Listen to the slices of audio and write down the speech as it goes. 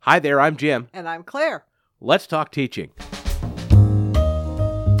Hi there, I'm Jim. And I'm Claire. Let's talk teaching.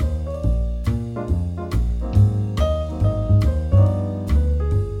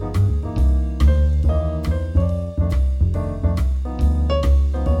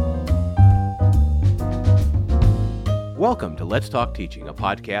 Welcome to Let's Talk Teaching, a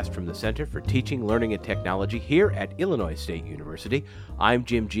podcast from the Center for Teaching, Learning, and Technology here at Illinois State University. I'm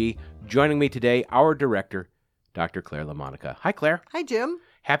Jim G. Joining me today, our director, Dr. Claire LaMonica. Hi, Claire. Hi, Jim.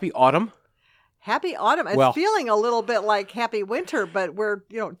 Happy autumn. Happy autumn. It's feeling a little bit like happy winter, but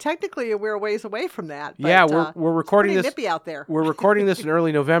technically we're a ways away from that. But, yeah, we're recording it's this. Nippy out there. We're recording this in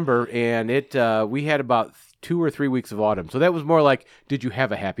early November, and we had about 2 or 3 weeks of autumn. So that was more like, did you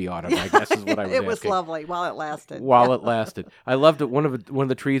have a happy autumn? I guess is what I was It was asking. lovely while it lasted. It lasted. I loved it. One of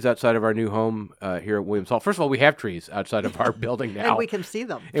the trees outside of our new home here at Williams Hall. First of all, we have trees outside of our building now. And we can see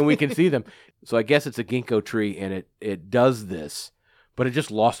them. So I guess it's a ginkgo tree, and it does this. But it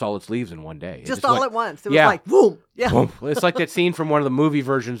just lost all its leaves in one day. Just all at once. It was like, boom. Yeah. Boom. It's like that scene from one of the movie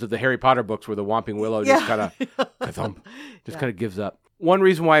versions of the Harry Potter books where the Whomping Willow just kind of gives up. One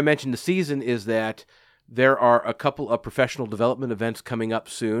reason why I mentioned the season is that there are a couple of professional development events coming up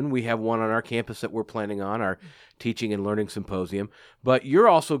soon. We have one on our campus that we're planning on, our Teaching and Learning Symposium. But you're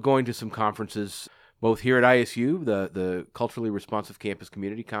also going to some conferences, both here at ISU, the Culturally Responsive Campus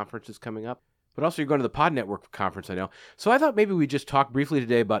Community Conference is coming up. But also you're going to the Pod Network conference, I know. So I thought maybe we'd just talk briefly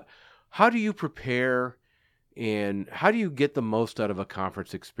today about how do you prepare and how do you get the most out of a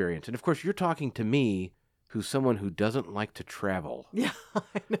conference experience? And, of course, you're talking to me, who's someone who doesn't like to travel. Yeah,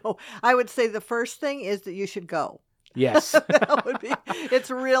 I know. I would say the first thing is that you should go. Yes. That would be. It's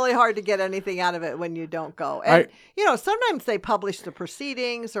really hard to get anything out of it when you don't go. And, sometimes they publish the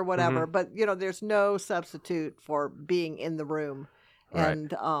proceedings or whatever, but, there's no substitute for being in the room.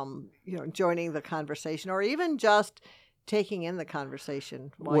 And, joining the conversation or even just taking in the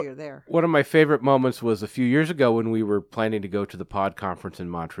conversation while you're there. One of my favorite moments was a few years ago when we were planning to go to the Pod conference in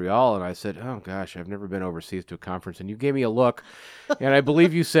Montreal. And I said, oh, gosh, I've never been overseas to a conference. And you gave me a look. And I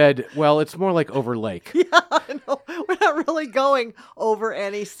believe you said, well, it's more like over lake. Yeah, I know. We're not really going over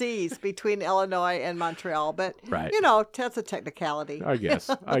any seas between Illinois and Montreal. But, that's a technicality. I guess.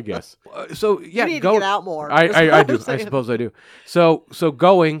 You need to get out more. I do. I suppose I do. So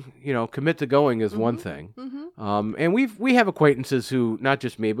going, commit to going is one thing. Mm-hmm. And we have acquaintances who, not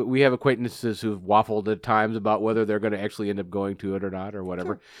just me, but we have acquaintances who've waffled at times about whether they're going to actually end up going to it or not or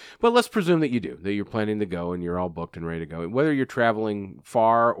whatever. Sure. But let's presume that you do, that you're planning to go and you're all booked and ready to go. Whether you're traveling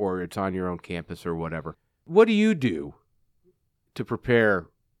far or it's on your own campus or whatever. What do you do to prepare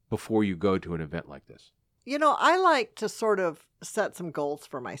before you go to an event like this? I like to sort of set some goals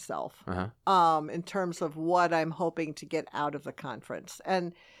for myself in terms of what I'm hoping to get out of the conference.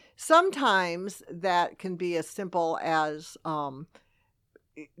 And sometimes that can be as simple as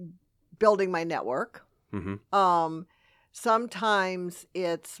building my network. Mm-hmm. Sometimes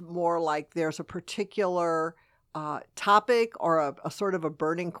it's more like there's a particular topic or a sort of a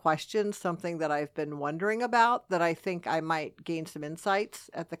burning question, something that I've been wondering about that I think I might gain some insights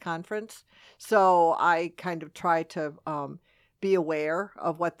at the conference. So I kind of try to be aware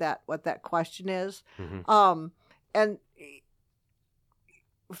of what that question is. Mm-hmm. And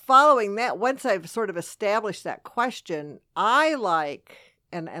following that, once I've sort of established that question, I like,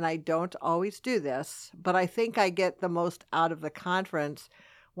 and I don't always do this, but I think I get the most out of the conference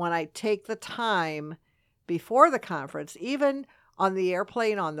when I take the time before the conference, even on the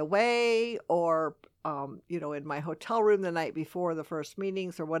airplane on the way or, in my hotel room the night before the first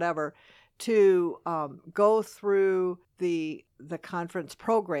meetings or whatever, to go through the conference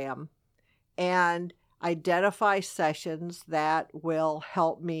program and identify sessions that will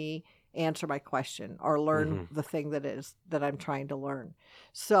help me answer my question or learn the thing that I'm trying to learn.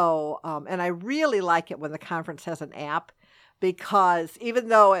 So, and I really like it when the conference has an app, because even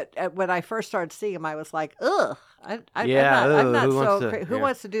though when I first started seeing them, I was like, ugh, I'm not so who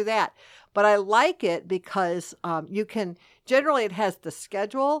wants to do that? But I like it because generally it has the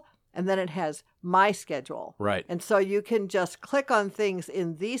schedule and then it has my schedule. Right. And so you can just click on things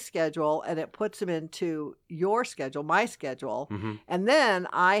in the schedule and it puts them into your schedule, my schedule. Mm-hmm. And then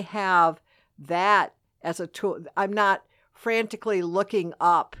I have that as a tool. I'm not frantically looking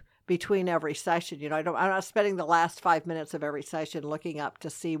up between every session. I'm not spending the last 5 minutes of every session looking up to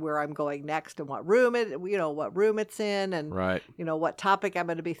see where I'm going next and what room it's in and, right. What topic I'm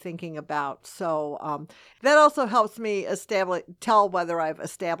going to be thinking about. So that also helps me tell whether I've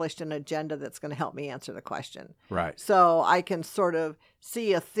established an agenda that's going to help me answer the question. Right. So I can sort of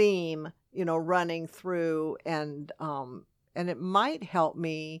see a theme, running through and it might help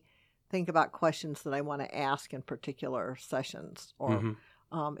me think about questions that I want to ask in particular sessions or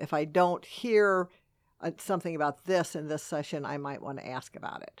if I don't hear something about this in this session, I might want to ask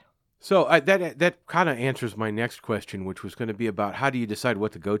about it. So that kind of answers my next question, which was going to be about how do you decide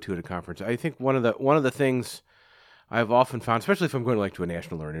what to go to at a conference. I think one of the things I've often found, especially if I'm going to a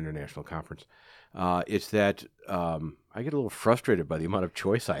national or an international conference, it's that I get a little frustrated by the amount of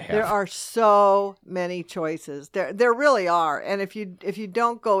choice I have. There are so many choices. There really are. And if you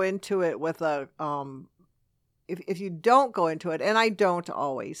don't go into it with a if you don't go into it, and I don't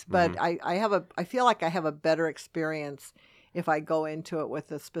always, but I feel like I have a better experience if I go into it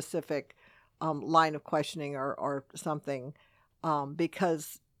with a specific line of questioning or something,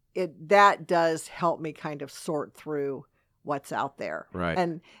 because that does help me kind of sort through what's out there. Right.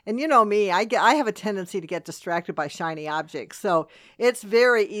 And you know me, I have a tendency to get distracted by shiny objects. So it's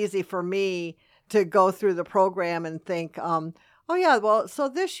very easy for me to go through the program and think, oh yeah, well, so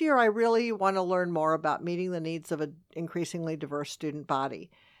this year I really want to learn more about meeting the needs of an increasingly diverse student body.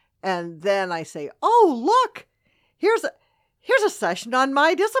 And then I say, oh, look, here's a session on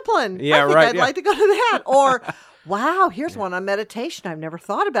my discipline. Yeah, I think right, I'd like to go to that. Or, wow, here's one on meditation. I've never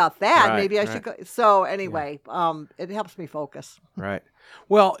thought about that. Right, Maybe I should go. So anyway, it helps me focus. Right.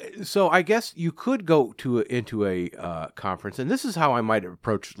 Well, so I guess you could go into a conference, and this is how I might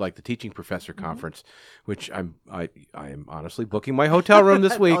approach the teaching professor conference, which I am honestly booking my hotel room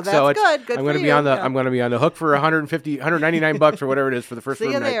this week. Oh, that's so good. Good I'm for going to be you. on the Yeah. I'm going to be on the hook for $199 or whatever it is for the first See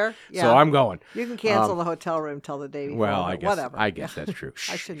room you night. there. Yeah. So I'm going. You can cancel the hotel room till the day before. Well, but whatever. I guess that's true.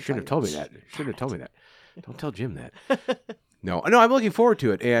 I shouldn't Should have tell told you. me that. Should have told me that. Don't tell Jim that. No, I'm looking forward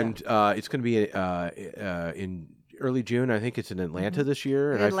to it, and it's going to be in early June. I think it's in Atlanta this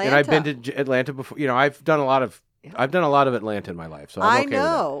year, and I've been to Atlanta before. I've done a lot of Atlanta in my life, so I'm okay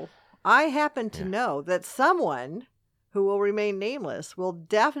know. I happen to know that someone who will remain nameless will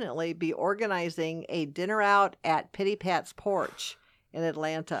definitely be organizing a dinner out at Pitty Pat's Porch in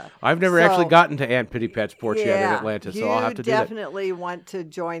Atlanta. I've never actually gotten to Aunt Pitty Pat's Porch yet in Atlanta, so I'll have to do that. You definitely want to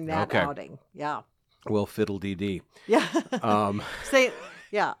join that outing. Yeah. Well, fiddle dee dee. Yeah.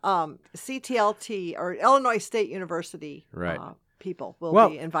 CTLT or Illinois State University people will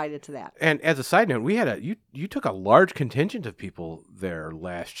be invited to that. And as a side note, we had you took a large contingent of people there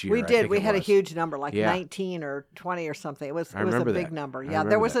last year. We did. We had a huge number, 19 or 20 or something. It was a big number. Yeah,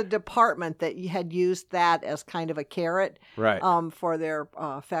 there was a department that had used that as kind of a carrot for their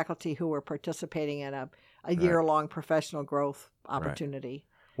faculty who were participating in a year-long professional growth opportunity.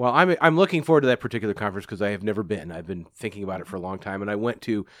 Well, I'm looking forward to that particular conference because I have never been. I've been thinking about it for a long time, and I went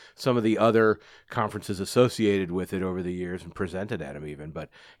to some of the other conferences associated with it over the years and presented at them even, but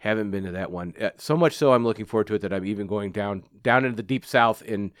haven't been to that one. So much so I'm looking forward to it that I'm even going down into the deep south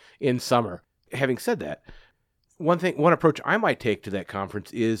in summer. Having said that, one approach I might take to that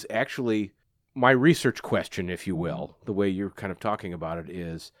conference is actually my research question, if you will. The way you're kind of talking about it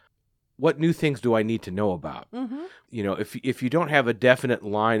is, what new things do I need to know about? Mm-hmm. If you don't have a definite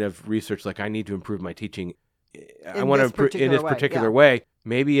line of research, like I need to improve my teaching, I want to improve in this particular way.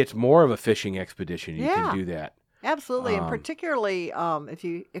 Maybe it's more of a fishing expedition. You can do that. Absolutely, and particularly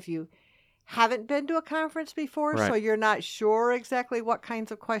if you haven't been to a conference before, so you're not sure exactly what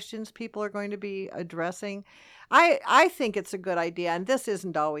kinds of questions people are going to be addressing. I think it's a good idea, and this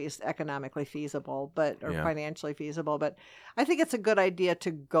isn't always economically feasible, or financially feasible, but I think it's a good idea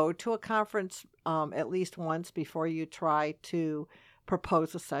to go to a conference at least once before you try to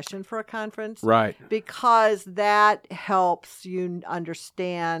propose a session for a conference. Right. Because that helps you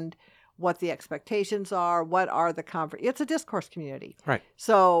understand what the expectations are, what are the it's a discourse community. Right.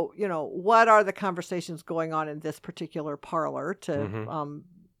 So, what are the conversations going on in this particular parlor to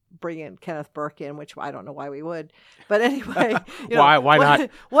bring in Kenneth Burke in, which I don't know why we would. But anyway. Why not?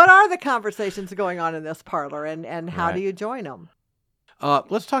 What are the conversations going on in this parlor, and how do you join them?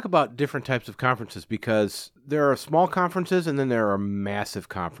 Let's talk about different types of conferences, because there are small conferences and then there are massive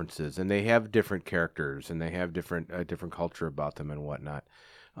conferences, and they have different characters and they have different culture about them and whatnot.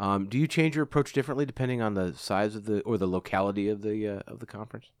 Do you change your approach differently depending on the size of the locality of the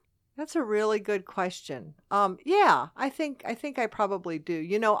conference? That's a really good question. Yeah, I think I probably do.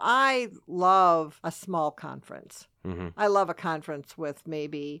 I love a small conference. Mm-hmm. I love a conference with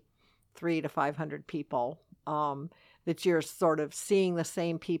maybe 300 to 500 people. That you're sort of seeing the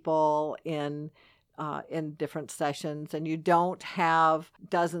same people in different sessions, and you don't have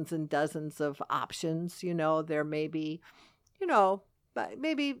dozens and dozens of options. There may be,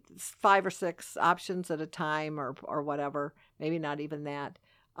 maybe 5 or 6 options at a time, or whatever. Maybe not even that.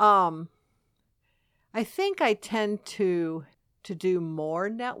 I think I tend to do more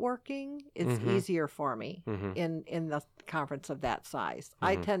networking. It's easier for me in the conference of that size.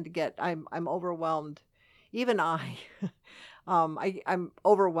 I tend to get I'm overwhelmed. Even I'm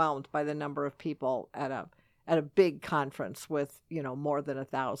overwhelmed by the number of people at a big conference with, more than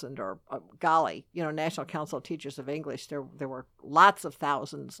 1,000 or golly, National Council of Teachers of English. There were lots of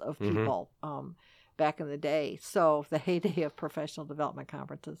thousands of people back in the day. So the heyday of professional development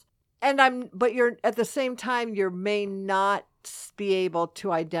conferences. But you're at the same time, you may not be able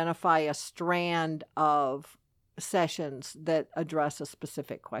to identify a strand of sessions that address a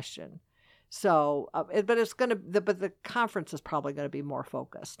specific question. So, but the conference is probably going to be more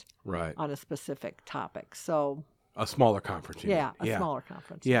focused, right, on a specific topic. So, a smaller conference. A smaller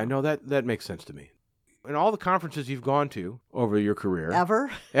conference. Yeah, no, that makes sense to me. And all the conferences you've gone to over your career,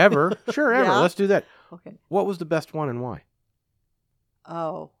 ever, sure, ever. Yeah. Let's do that. Okay. What was the best one and why?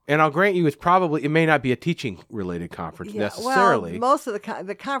 Oh. And I'll grant you, it may not be a teaching related conference necessarily. Well, most of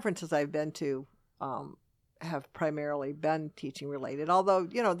the conferences I've been to have primarily been teaching related. Although,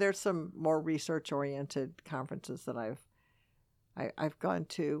 there's some more research oriented conferences that I've gone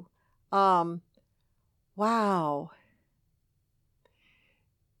to. Wow.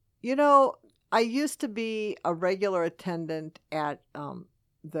 I used to be a regular attendant at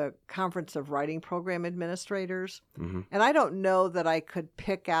the Conference of Writing Program Administrators. Mm-hmm. And I don't know that I could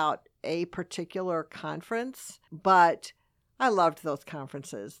pick out a particular conference, but I loved those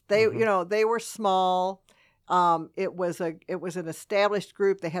conferences. They, they were small. It was an established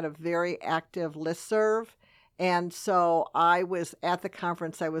group. They had a very active listserv. And so I was at the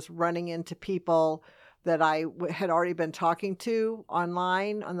conference, I was running into people that I had already been talking to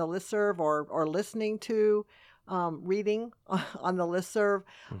online on the listserv or listening to, reading on the listserv.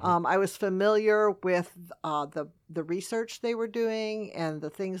 Mm-hmm. I was familiar with the research they were doing and the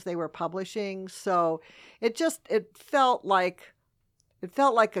things they were publishing. So it felt like it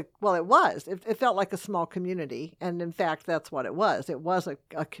felt like a small community. And in fact, that's what it was. It was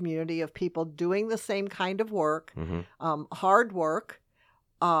a community of people doing the same kind of work, hard work,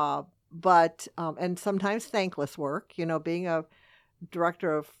 but and sometimes thankless work. Being a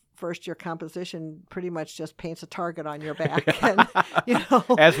director of first-year composition pretty much just paints a target on your back. And,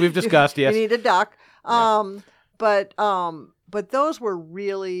 as we've discussed, yes. You need a duck. Yeah. But those were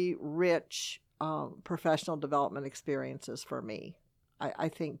really rich professional development experiences for me. I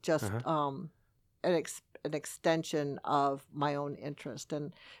think just an extension of my own interest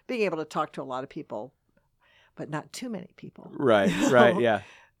and being able to talk to a lot of people, but not too many people. Right, yeah.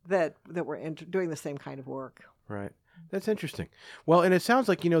 That were doing the same kind of work. Right. That's interesting. Well, and it sounds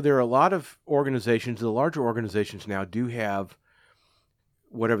like, there are a lot of organizations, the larger organizations now do have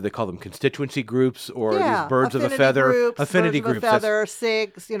whatever they call them, constituency groups or these birds of a feather, affinity groups.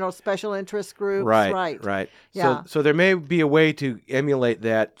 SIGs, special interest groups. Right. Yeah. So there may be a way to emulate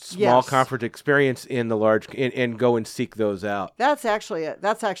that small conference experience in the large and go and seek those out. That's actually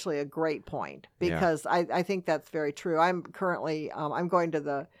a great point because I think that's very true. I'm currently I'm going to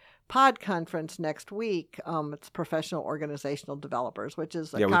the POD conference next week. It's Professional Organizational Developers, which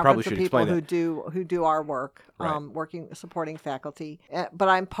is a conference of people who do our work, supporting faculty. But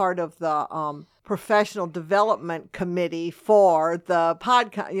I'm part of the Professional Development Committee for the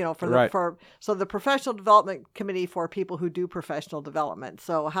POD. So the Professional Development Committee for people who do professional development.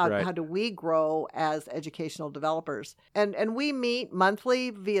 So how do we grow as educational developers? And we meet monthly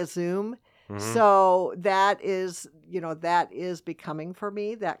via Zoom. Mm-hmm. So that is becoming for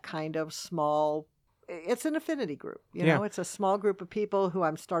me that kind of small, it's an affinity group, it's a small group of people who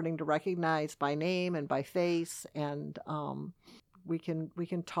I'm starting to recognize by name and by face. And we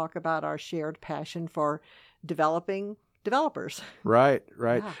can talk about our shared passion for developing developers. Right.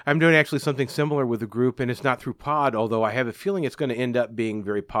 Yeah. I'm doing actually something similar with a group, and it's not through POD, although I have a feeling it's going to end up being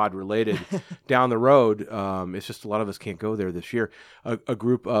very POD related down the road. It's just a lot of us can't go there this year. A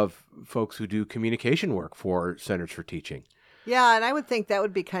group of folks who do communication work for Centers for Teaching. Yeah, and I would think that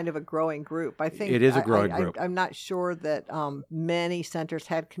would be kind of a growing group. I think it is a growing group. I'm not sure that many centers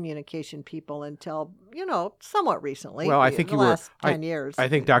had communication people until somewhat recently. Well, I think the last 10 years. I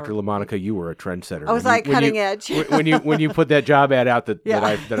think Dr. LaMonica, you were a trendsetter. I was cutting edge when you put that job ad out that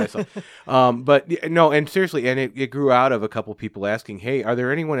I saw. But no, and seriously, and it grew out of a couple people asking, "Hey, are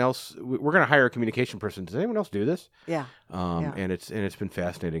there anyone else? We're going to hire a communication person. Does anyone else do this?" Yeah. And it's been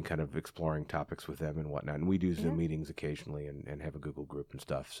fascinating, kind of exploring topics with them and whatnot. And we do Zoom meetings occasionally and have a Google group and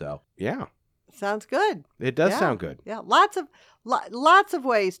stuff. So yeah, sounds good. It does sound good. Yeah, lots of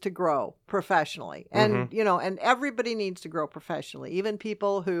ways to grow professionally, and and everybody needs to grow professionally, even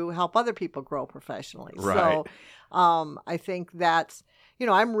people who help other people grow professionally. Right. So, I think that's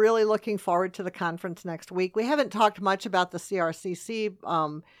I'm really looking forward to the conference next week. We haven't talked much about the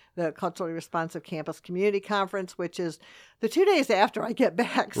CRCC, the Culturally Responsive Campus Community Conference, which is the 2 days after I get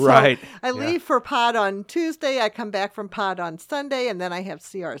back. So right. I leave for POD on Tuesday. I come back from POD on Sunday, and then I have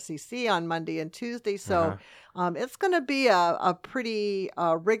CRCC on Monday and Tuesday. So it's going to be a pretty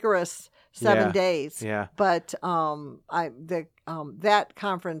rigorous 7 days. Yeah. But that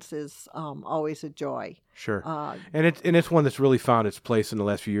conference is always a joy. Sure. And it's one that's really found its place in the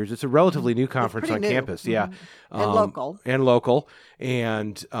last few years. It's a relatively new conference on campus. Yeah. And local.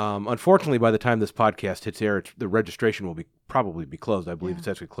 And unfortunately, by the time this podcast hits air, the registration will probably be closed. I believe it's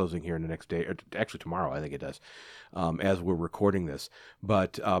actually closing here in the next day, or actually tomorrow, I think it does, as we're recording this.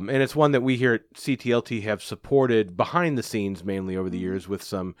 But and it's one that we here at CTLT have supported behind the scenes mainly over the years with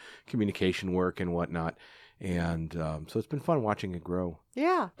some communication work and whatnot. And so it's been fun watching it grow.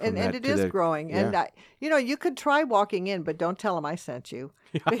 Yeah, and it is growing. Yeah. And, you could try walking in, but don't tell them I sent you.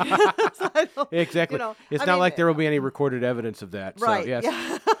 Exactly. It's not like there will be any recorded evidence of that. Right. So, yes.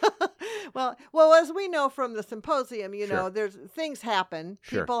 Yeah. Well, as we know from the symposium, there's things happen.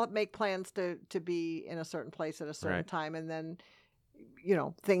 Sure. People make plans to be in a certain place at a certain time, and then,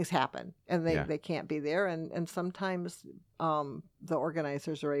 things happen, and they can't be there. And sometimes the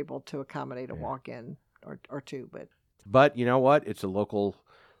organizers are able to accommodate a walk-in or two. But you know what? It's a local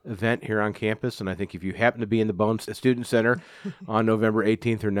event here on campus, and I think if you happen to be in the Bones Student Center on November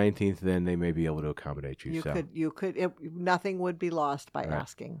 18th or 19th, then they may be able to accommodate you. You could. Nothing would be lost by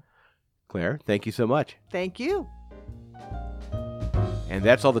asking. Claire, thank you so much. Thank you. And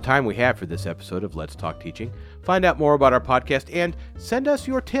that's all the time we have for this episode of Let's Talk Teaching. Find out more about our podcast and send us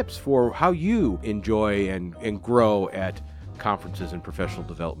your tips for how you enjoy and grow at conferences and professional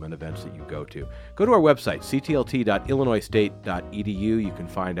development events that you go to. Go to our website, ctlt.illinoisstate.edu. You can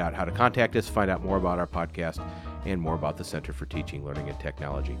find out how to contact us, find out more about our podcast, and more about the Center for Teaching, Learning, and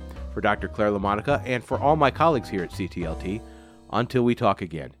Technology. For Dr. Claire LaMonica and for all my colleagues here at CTLT, until we talk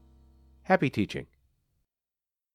again, happy teaching.